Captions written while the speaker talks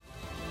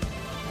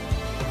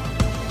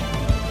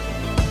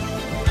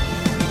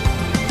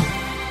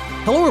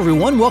Hello,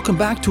 everyone. Welcome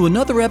back to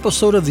another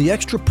episode of the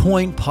Extra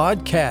Point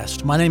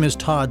Podcast. My name is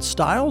Todd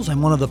Stiles.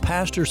 I'm one of the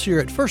pastors here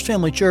at First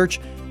Family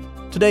Church.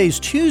 Today's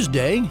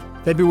Tuesday,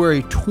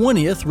 February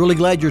 20th. Really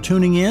glad you're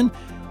tuning in.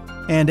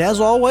 And as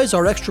always,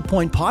 our Extra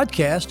Point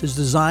Podcast is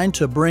designed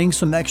to bring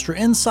some extra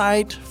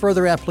insight,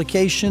 further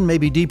application,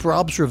 maybe deeper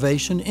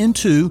observation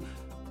into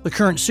the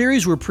current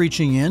series we're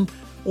preaching in,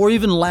 or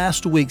even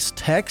last week's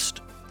text.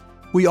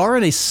 We are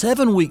in a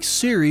 7-week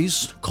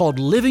series called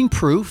Living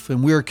Proof,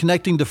 and we are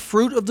connecting the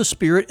fruit of the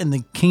Spirit in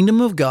the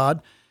kingdom of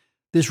God.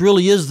 This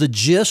really is the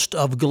gist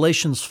of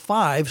Galatians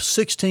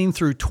 5:16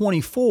 through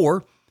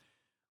 24.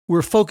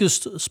 We're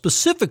focused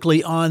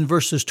specifically on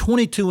verses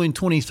 22 and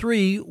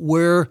 23,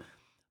 where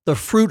the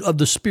fruit of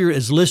the Spirit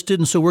is listed.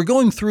 And so we're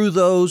going through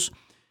those.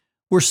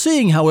 We're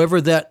seeing,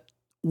 however, that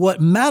what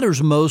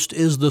matters most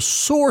is the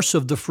source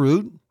of the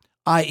fruit,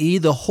 i.e.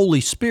 the Holy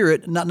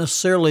Spirit, not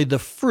necessarily the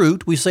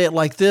fruit. We say it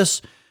like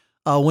this,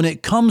 when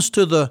it comes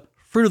to the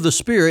fruit of the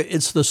Spirit,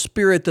 it's the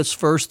Spirit that's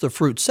first, the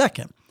fruit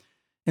second.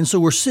 And so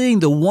we're seeing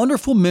the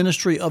wonderful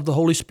ministry of the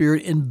Holy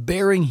Spirit in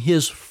bearing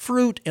His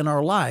fruit in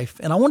our life.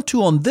 And I want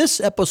to, on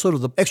this episode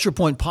of the Extra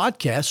Point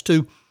Podcast,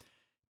 to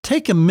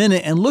take a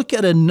minute and look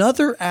at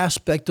another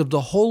aspect of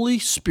the Holy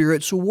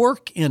Spirit's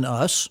work in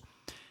us.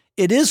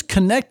 It is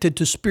connected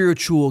to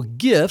spiritual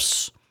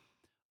gifts.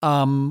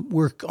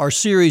 Our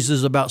series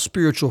is about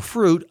spiritual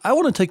fruit. I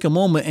want to take a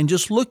moment and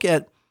just look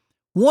at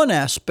one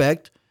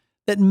aspect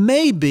that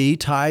may be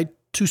tied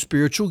to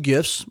spiritual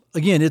gifts.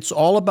 Again, it's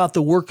all about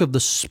the work of the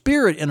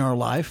Spirit in our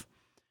life.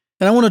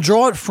 And I want to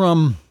draw it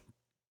from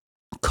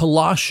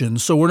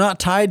Colossians. So we're not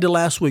tied to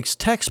last week's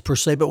text per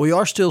se, but we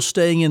are still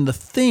staying in the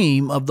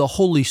theme of the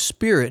Holy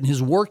Spirit and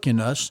His work in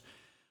us.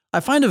 I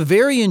find a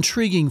very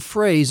intriguing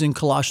phrase in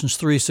Colossians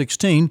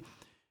 3:16.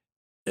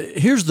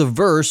 Here's the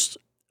verse.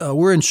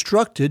 We're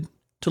instructed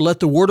to let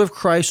the word of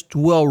Christ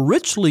dwell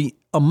richly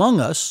among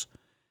us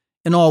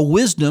in all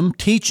wisdom,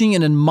 teaching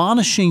and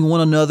admonishing one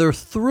another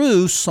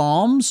through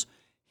psalms,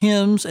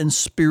 hymns, and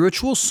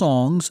spiritual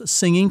songs,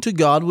 singing to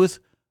God with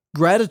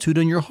gratitude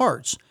in your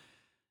hearts.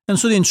 And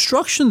so the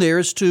instruction there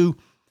is to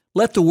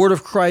let the word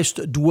of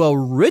Christ dwell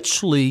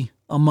richly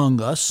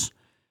among us.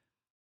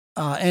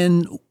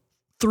 And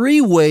three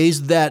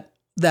ways that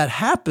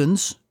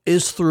happens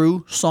is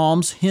through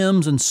psalms,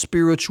 hymns, and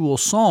spiritual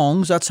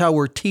songs. That's how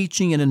we're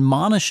teaching and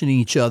admonishing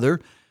each other.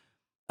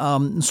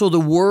 So the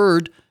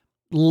word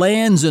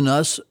lands in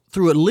us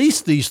through at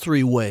least these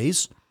three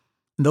ways.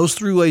 And those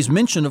three ways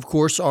mentioned, of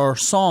course, are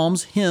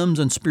psalms, hymns,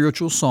 and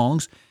spiritual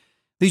songs.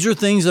 These are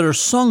things that are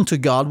sung to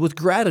God with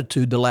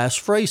gratitude, the last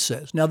phrase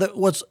says. Now,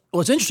 what's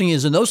interesting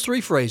is in those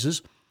three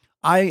phrases,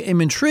 I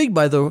am intrigued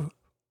by the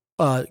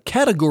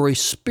category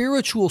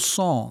spiritual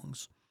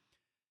songs.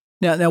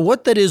 Now,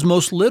 what that is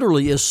most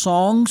literally is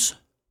songs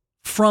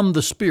from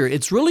the Spirit.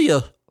 It's really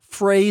a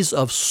phrase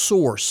of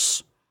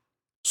source,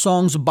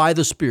 songs by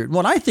the Spirit.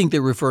 What I think they're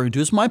referring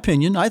to, it's my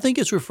opinion, I think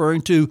it's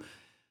referring to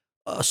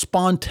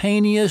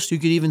spontaneous, you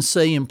could even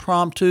say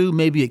impromptu,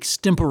 maybe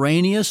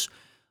extemporaneous,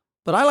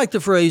 but I like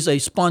the phrase a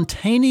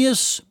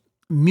spontaneous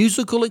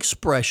musical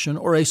expression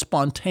or a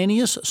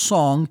spontaneous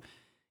song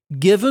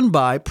given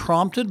by,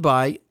 prompted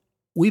by,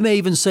 we may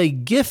even say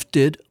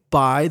gifted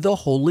by the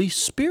Holy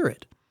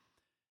Spirit.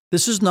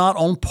 This is not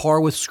on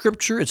par with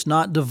Scripture. It's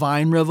not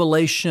divine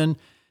revelation.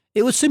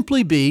 It would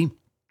simply be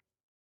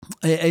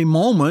a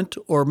moment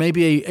or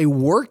maybe a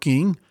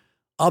working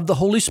of the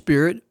Holy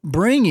Spirit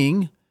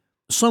bringing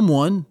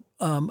someone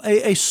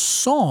a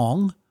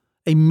song,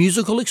 a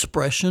musical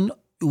expression.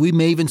 We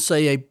may even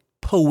say a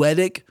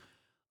poetic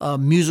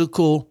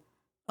musical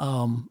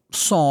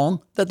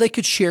song that they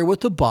could share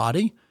with the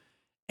body.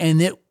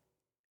 And it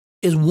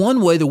is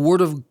one way the Word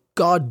of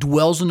God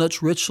dwells in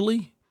us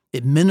richly.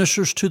 It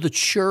ministers to the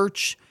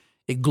church.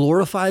 It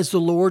glorifies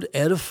the Lord,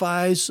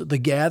 edifies the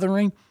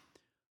gathering.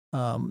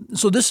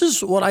 So this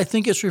is what I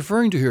think it's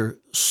referring to here,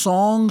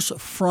 songs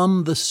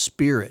from the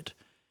Spirit.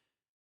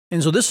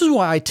 And so this is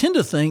why I tend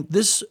to think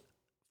this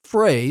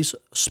phrase,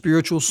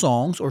 spiritual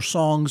songs or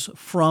songs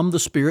from the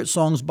Spirit,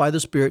 songs by the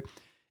Spirit,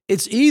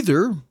 it's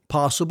either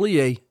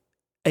possibly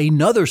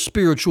another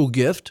spiritual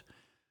gift,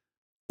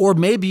 or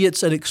maybe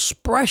it's an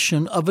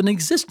expression of an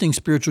existing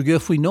spiritual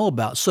gift we know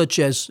about, such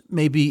as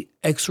maybe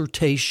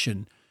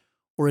exhortation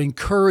or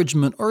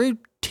encouragement or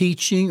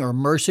teaching or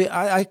mercy.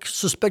 I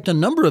suspect a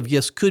number of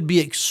gifts could be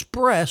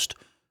expressed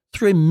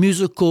through a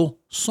musical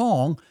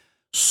song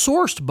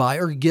sourced by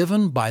or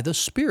given by the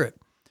Spirit.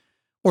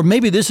 Or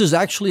maybe this is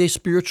actually a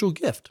spiritual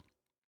gift.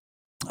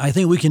 I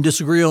think we can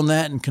disagree on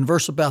that and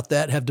converse about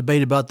that, have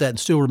debate about that, and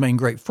still remain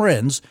great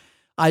friends.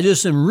 I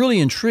just am really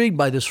intrigued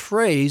by this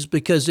phrase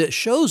because it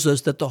shows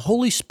us that the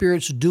Holy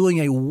Spirit's doing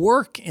a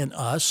work in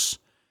us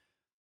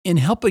in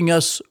helping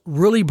us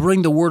really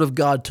bring the Word of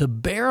God to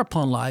bear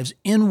upon lives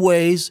in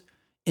ways,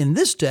 in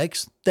this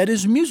text, that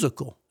is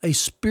musical, a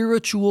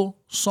spiritual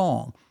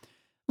song.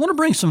 I want to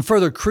bring some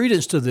further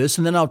credence to this,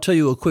 and then I'll tell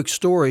you a quick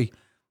story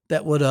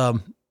that would,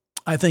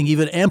 I think,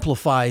 even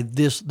amplify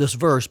this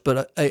verse.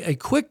 But a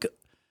quick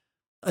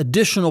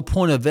additional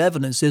point of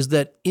evidence is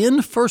that in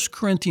 1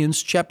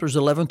 Corinthians chapters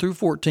 11 through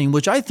 14,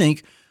 which I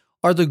think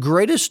are the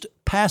greatest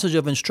passage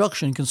of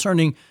instruction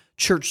concerning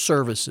church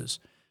services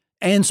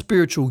and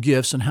spiritual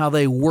gifts and how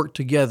they work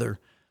together,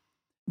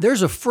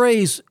 there's a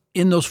phrase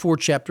in those 4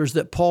 chapters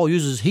that Paul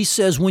uses. He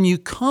says, when you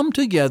come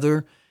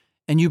together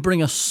and you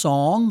bring a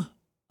song,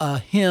 a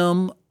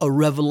hymn, a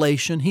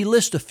revelation, he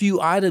lists a few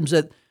items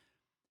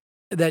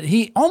that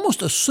he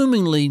almost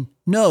assumingly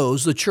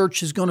knows the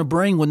church is going to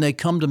bring when they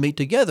come to meet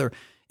together.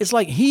 It's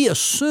like he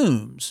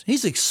assumes,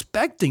 he's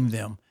expecting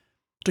them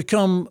to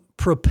come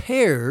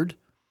prepared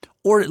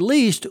or at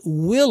least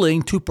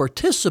willing to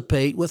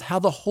participate with how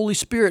the Holy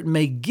Spirit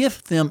may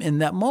gift them in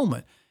that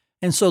moment.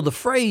 And so the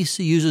phrase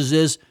he uses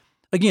is,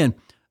 again,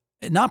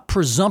 not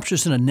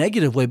presumptuous in a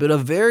negative way, but a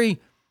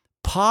very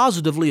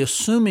positively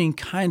assuming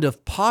kind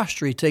of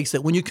posture he takes,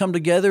 that when you come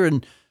together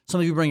and some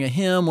of you bring a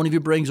hymn, one of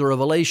you brings a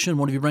revelation,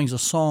 one of you brings a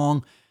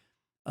song,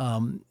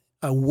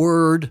 a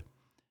word.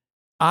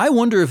 I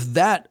wonder if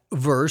that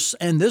verse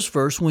and this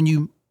verse, when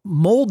you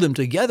mold them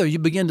together, you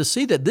begin to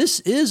see that this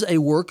is a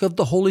work of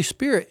the Holy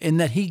Spirit and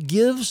that he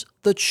gives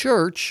the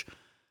church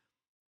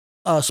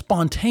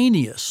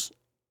spontaneous,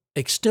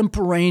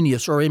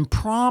 extemporaneous, or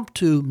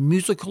impromptu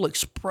musical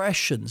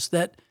expressions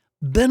that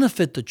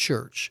benefit the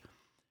church.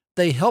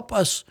 They help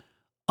us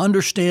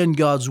understand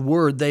God's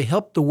word. They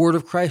help the word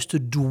of Christ to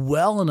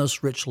dwell in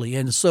us richly.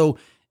 And so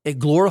it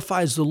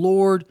glorifies the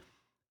Lord.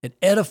 It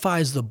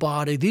edifies the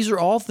body. These are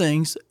all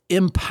things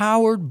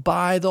empowered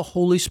by the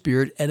Holy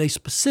Spirit, and a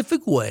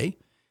specific way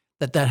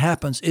that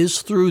happens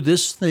is through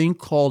this thing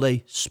called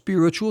a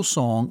spiritual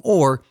song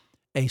or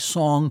a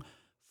song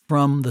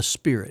from the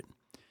Spirit.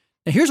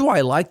 Now, here's why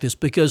I like this,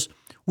 because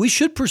we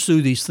should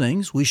pursue these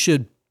things. We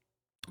should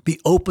be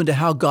open to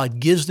how God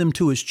gives them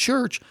to his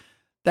church.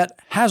 That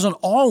hasn't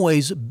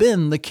always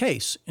been the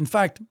case. In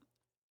fact,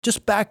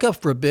 just back up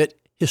for a bit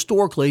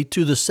historically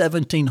to the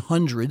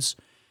 1700s.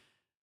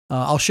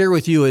 I'll share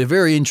with you a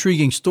very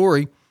intriguing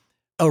story.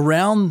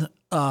 Around,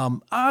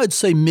 I'd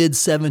say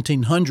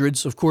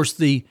mid-1700s, of course,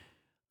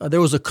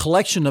 there was a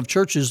collection of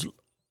churches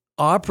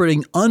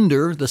operating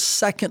under the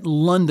Second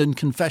London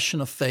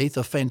Confession of Faith,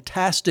 a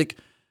fantastic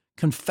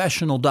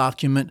confessional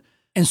document.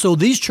 And so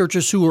these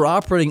churches who were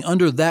operating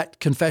under that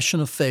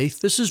confession of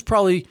faith, this is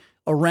probably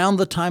around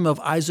the time of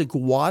Isaac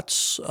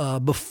Watts,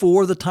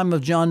 before the time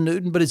of John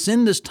Newton, but it's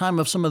in this time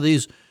of some of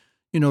these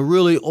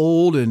really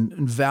old and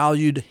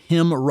valued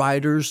hymn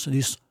writers,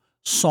 these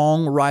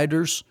song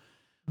writers.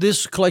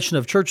 This collection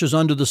of churches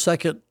under the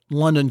Second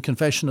London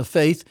Confession of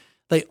Faith,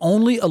 they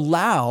only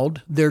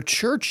allowed their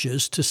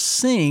churches to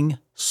sing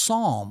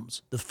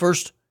psalms, the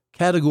first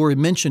category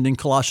mentioned in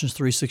Colossians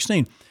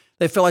 3:16.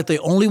 They felt like they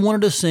only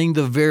wanted to sing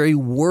the very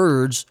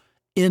words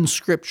in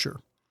Scripture.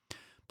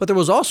 But there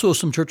was also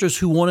some churches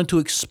who wanted to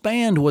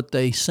expand what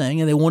they sang,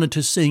 and they wanted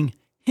to sing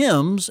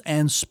hymns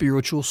and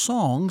spiritual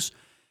songs.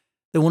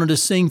 They wanted to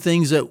sing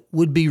things that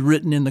would be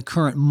written in the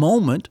current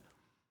moment.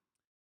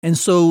 And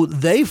so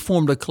they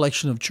formed a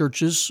collection of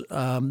churches.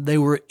 They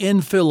were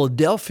in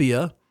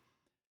Philadelphia.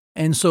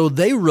 And so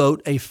they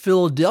wrote a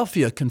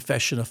Philadelphia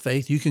Confession of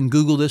Faith. You can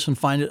Google this and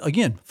find it.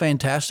 Again,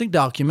 fantastic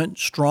document,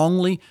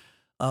 strongly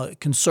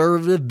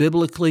conservative,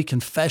 biblically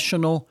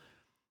confessional,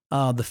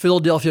 the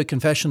Philadelphia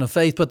Confession of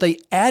Faith. But they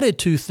added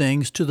 2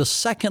 things to the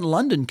Second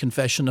London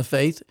Confession of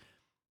Faith.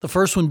 The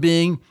first one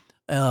being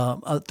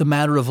the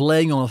matter of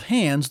laying on of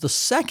hands. The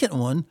second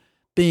one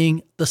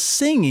being the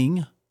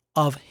singing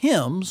of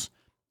hymns,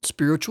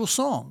 spiritual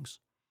songs.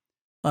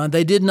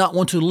 They did not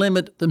want to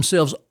limit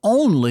themselves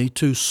only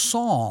to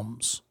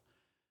psalms.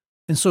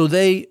 And so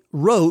they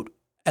wrote,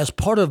 as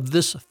part of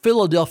this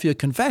Philadelphia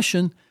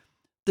Confession,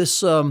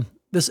 this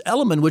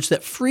element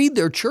that freed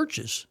their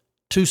churches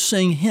to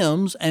sing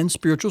hymns and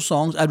spiritual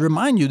songs. I'd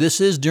remind you, this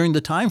is during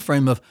the time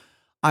frame of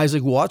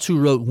Isaac Watts, who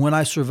wrote When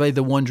I Survey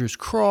the Wondrous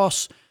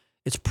Cross.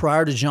 It's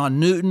prior to John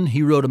Newton.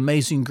 He wrote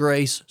Amazing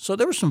Grace. So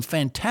there were some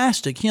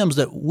fantastic hymns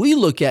that we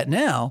look at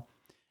now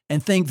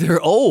and think they're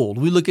old.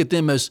 We look at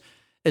them as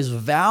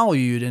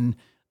valued and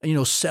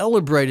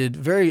celebrated,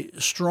 very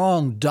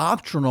strong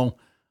doctrinal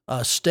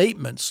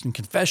statements and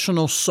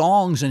confessional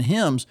songs and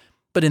hymns.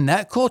 But in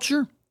that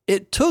culture,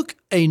 it took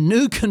a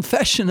new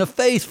confession of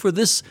faith for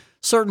this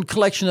certain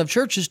collection of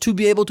churches to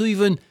be able to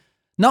even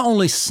not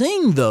only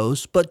sing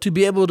those, but to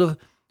be able to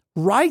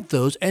write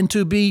those and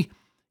to be,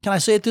 can I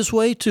say it this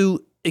way,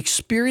 to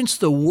experience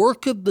the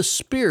work of the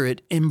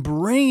Spirit in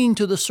bringing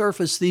to the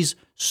surface these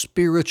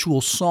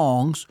spiritual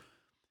songs.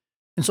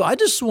 And so I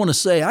just want to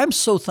say I'm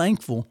so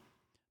thankful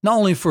not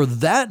only for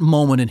that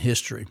moment in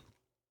history,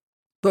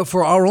 but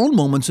for our own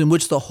moments in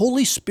which the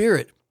Holy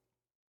Spirit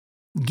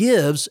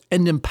gives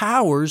and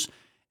empowers,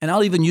 and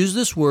I'll even use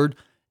this word,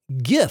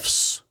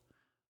 gifts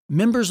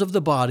members of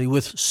the body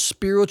with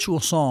spiritual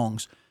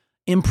songs,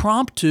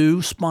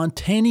 impromptu,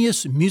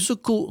 spontaneous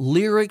musical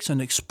lyrics and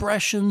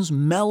expressions,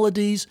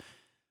 melodies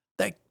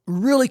that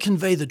really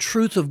convey the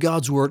truth of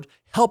God's word,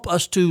 help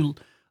us to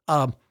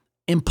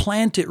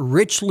implant it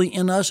richly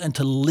in us and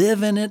to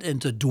live in it and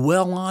to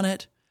dwell on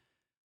it.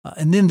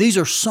 And then these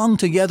are sung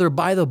together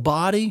by the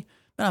body.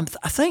 And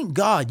I thank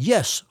God,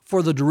 yes,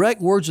 for the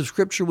direct words of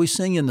Scripture we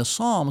sing in the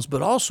Psalms,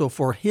 but also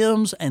for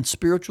hymns and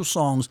spiritual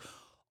songs.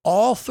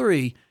 All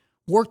three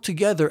work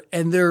together,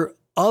 and they're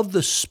of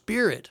the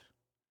Spirit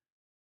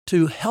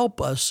to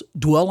help us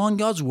dwell on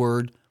God's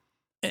Word.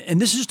 And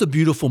this is just a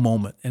beautiful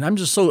moment. And I'm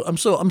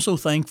so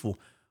thankful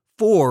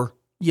for,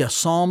 yes,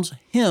 Psalms,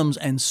 hymns,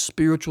 and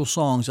spiritual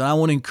songs. And I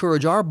want to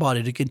encourage our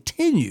body to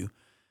continue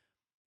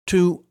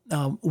to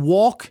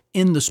walk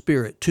in the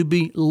Spirit, to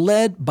be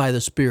led by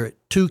the Spirit,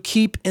 to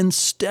keep in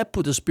step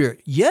with the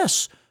Spirit.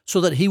 Yes,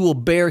 so that He will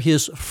bear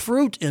His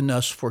fruit in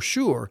us for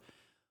sure,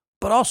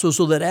 but also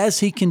so that as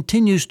He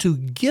continues to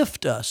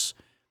gift us,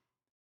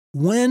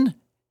 when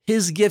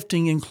His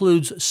gifting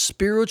includes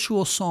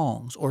spiritual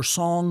songs or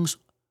songs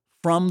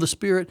from the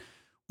Spirit,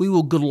 we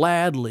will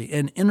gladly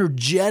and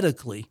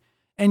energetically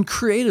and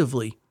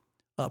creatively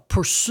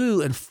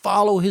pursue and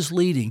follow His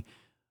leading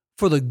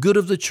for the good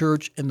of the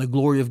church and the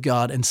glory of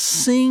God, and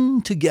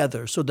sing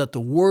together so that the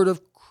word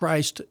of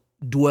Christ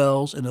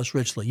dwells in us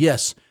richly.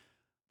 Yes,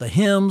 the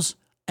hymns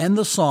and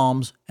the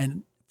psalms,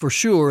 and for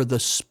sure the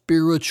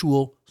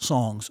spiritual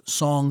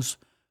songs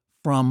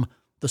from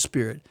the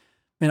Spirit.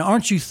 Man,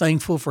 aren't you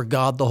thankful for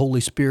God, the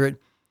Holy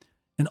Spirit,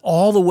 and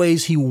all the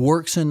ways He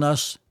works in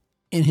us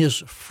in His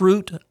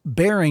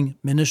fruit-bearing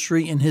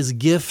ministry, in His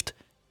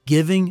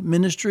gift-giving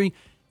ministry?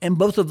 And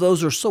both of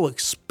those are so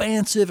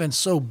expansive and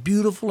so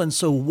beautiful and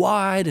so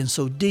wide and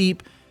so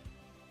deep.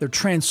 They're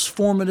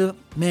transformative.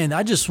 Man,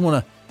 I just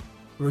want to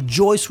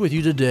rejoice with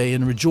you today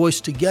and rejoice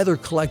together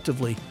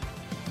collectively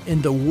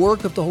in the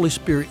work of the Holy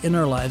Spirit in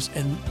our lives,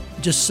 and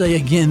just say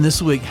again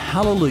this week,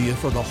 hallelujah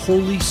for the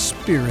Holy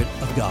Spirit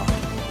of God.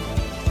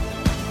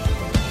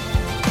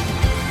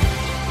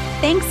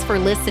 Thanks for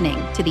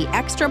listening to the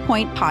Extra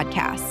Point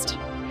Podcast.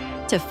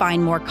 To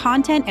find more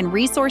content and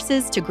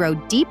resources to grow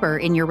deeper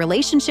in your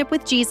relationship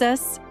with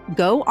Jesus,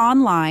 go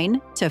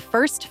online to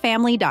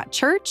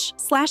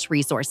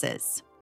firstfamily.church/resources.